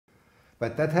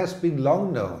But that has been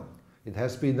long known. It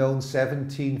has been known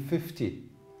 1750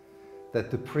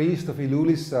 that the priest of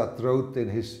Ilulissat wrote in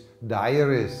his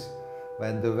diaries,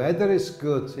 when the weather is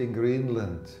good in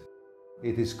Greenland,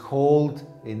 it is cold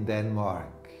in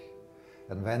Denmark.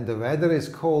 And when the weather is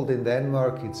cold in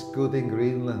Denmark, it's good in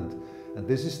Greenland. And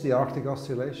this is the Arctic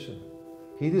Oscillation.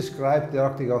 He described the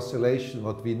Arctic Oscillation,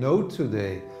 what we know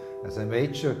today, as a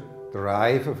major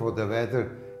driver for the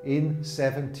weather in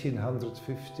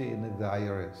 1750 in the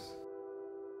diaries.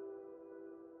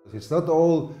 It's not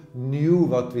all new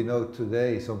what we know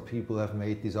today. Some people have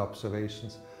made these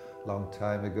observations a long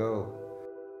time ago.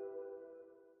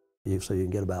 So you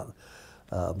can get about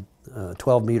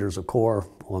 12 meters of core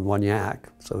on one yak.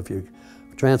 So if you're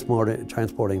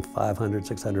transporting 500,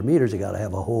 600 meters, you got to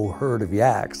have a whole herd of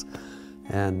yaks.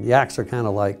 And yaks are kind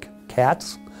of like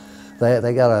cats.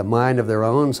 They got a mind of their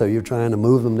own, so you're trying to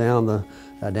move them down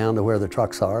to where the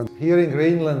trucks are. Here in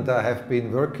Greenland, I have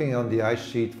been working on the ice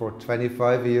sheet for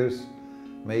 25 years,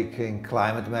 making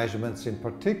climate measurements in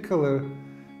particular,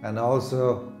 and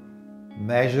also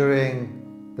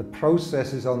measuring the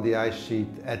processes on the ice sheet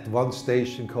at one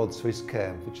station called Swiss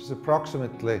Camp, which is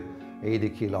approximately 80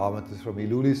 kilometers from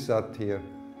Ilulissat here.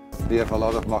 We have a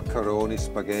lot of macaroni,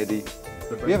 spaghetti.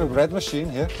 We have a bread machine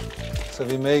here, so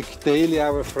we make daily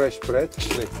our fresh bread.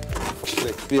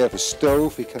 We have a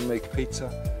stove, we can make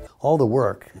pizza. All the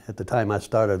work at the time I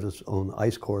started on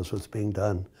ice cores was being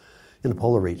done in the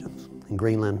polar regions, in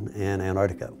Greenland and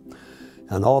Antarctica.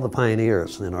 And all the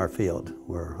pioneers in our field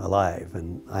were alive,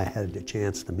 and I had the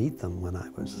chance to meet them when I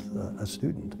was a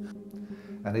student.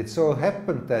 And it so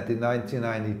happened that in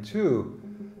 1992,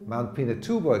 Mount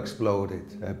Pinatubo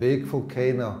exploded, a big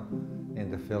volcano in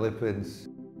the Philippines.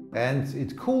 And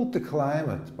it cooled the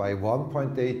climate by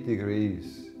 1.8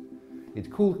 degrees.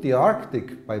 It cooled the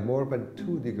Arctic by more than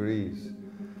 2 degrees.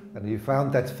 And we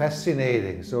found that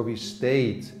fascinating, so we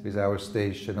stayed with our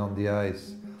station on the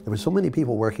ice. There were so many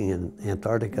people working in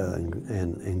Antarctica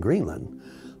and Greenland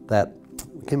that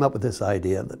came up with this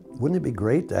idea that wouldn't it be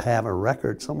great to have a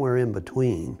record somewhere in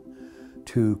between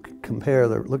to compare,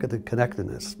 look at the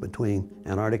connectedness between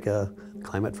Antarctica,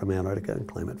 climate from Antarctica and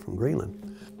climate from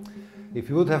Greenland. If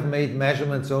you would have made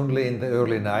measurements only in the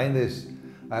early 90s,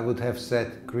 I would have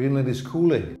said Greenland is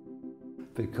cooling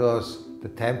because the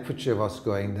temperature was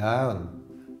going down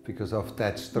because of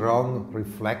that strong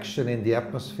reflection in the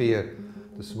atmosphere.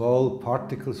 The small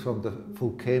particles from the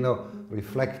volcano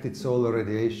reflected solar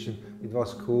radiation. It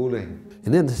was cooling.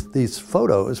 And in these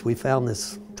photos, we found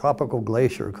this tropical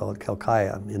glacier called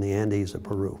Calcaya in the Andes of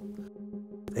Peru,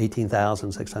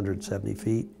 18,670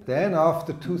 feet. Then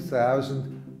after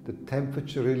 2000, the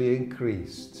temperature really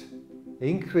increased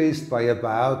by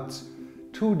about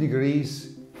 2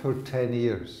 degrees per 10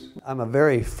 years. I'm a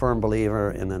very firm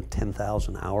believer in a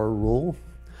 10,000 hour rule,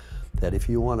 that if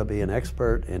you want to be an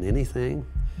expert in anything,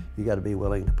 you got to be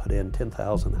willing to put in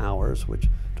 10,000 hours, which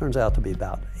turns out to be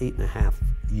about 8.5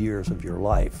 years of your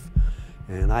life.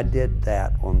 And I did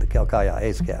that on the Calcaya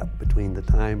ice cap between the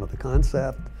time of the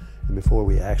concept and before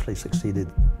we actually succeeded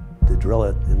to drill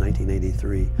it in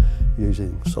 1983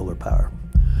 using solar power.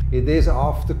 It is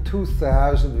after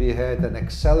 2000 we had an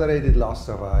accelerated loss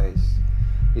of ice.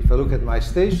 If I look at my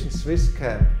station, Swiss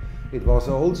Camp, it was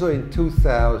also in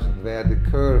 2000 where the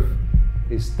curve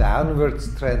is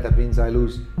downwards trend. That means I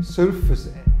lose surface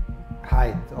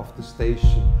height of the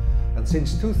station. And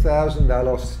since 2000 I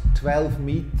lost 12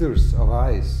 meters of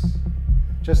ice,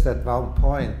 just at one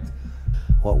point.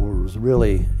 What was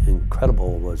really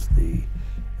incredible was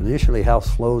initially how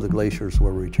slow the glaciers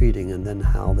were retreating and then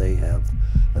how they have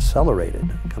accelerated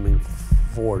coming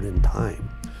forward in time.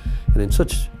 And in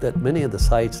such that many of the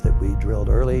sites that we drilled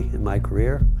early in my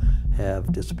career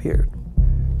have disappeared.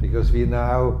 Because we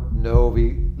now know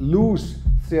we lose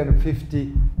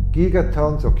 350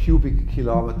 gigatons or cubic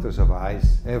kilometers of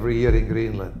ice every year in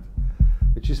Greenland,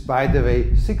 which is, by the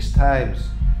way, 6 times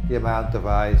the amount of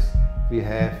ice we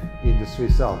have in the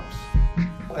Swiss Alps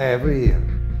every year.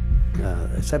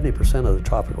 70% of the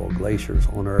tropical glaciers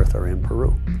on Earth are in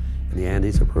Peru, in the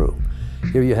Andes of Peru.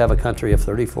 Here you have a country of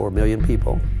 34 million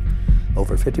people.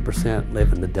 Over 50%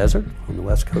 live in the desert on the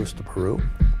west coast of Peru,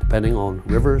 depending on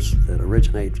rivers that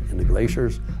originate in the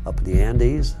glaciers up in the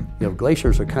Andes. You know,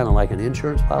 glaciers are kind of like an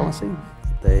insurance policy.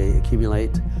 They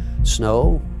accumulate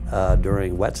snow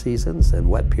during wet seasons and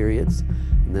wet periods,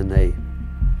 and then they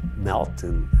melt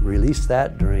and release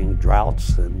that during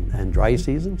droughts and dry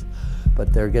seasons.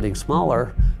 But they're getting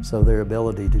smaller, so their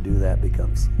ability to do that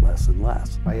becomes less and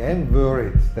less. I am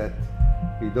worried that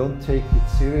we don't take it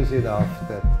serious enough,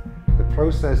 that the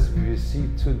process we see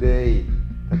today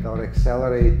that are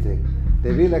accelerating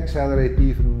they will accelerate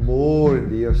even more in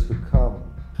the years to come.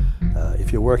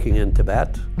 If you're working in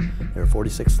Tibet, there are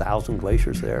 46,000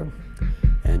 glaciers there,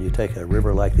 and you take a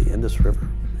river like the Indus River,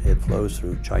 it flows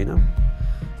through China,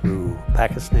 through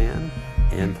Pakistan,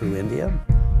 and through India,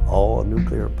 all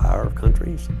nuclear power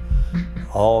countries,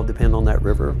 all depend on that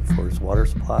river for its water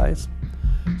supplies.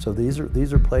 So these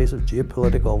are places,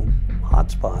 geopolitical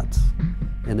hotspots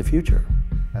in the future.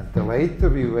 And the later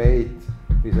we wait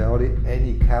without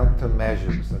any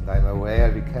countermeasures, and I'm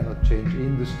aware we cannot change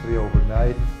industry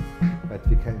overnight, but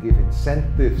we can give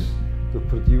incentives to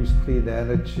produce clean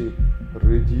energy,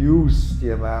 reduce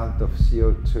the amount of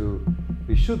CO2.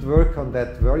 We should work on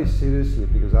that very seriously,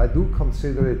 because I do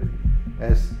consider it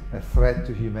as a threat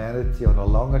to humanity on a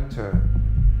longer term.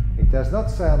 It does not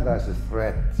sound as a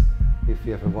threat if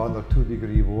we have a 1 or 2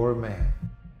 degree warming.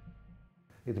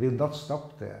 It will not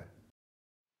stop there.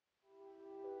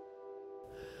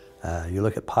 You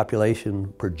look at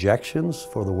population projections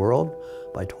for the world.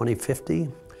 By 2050,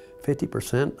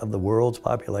 50% of the world's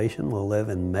population will live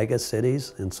in mega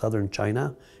cities in southern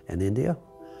China and India.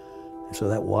 And so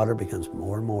that water becomes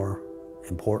more and more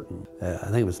important. I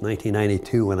think it was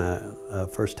 1992 when I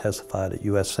first testified at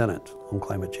US Senate on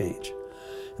climate change.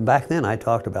 And back then I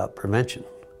talked about prevention.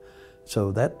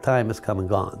 So that time has come and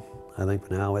gone. I think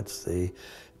now it's the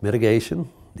mitigation,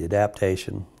 the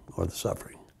adaptation, or the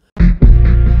suffering.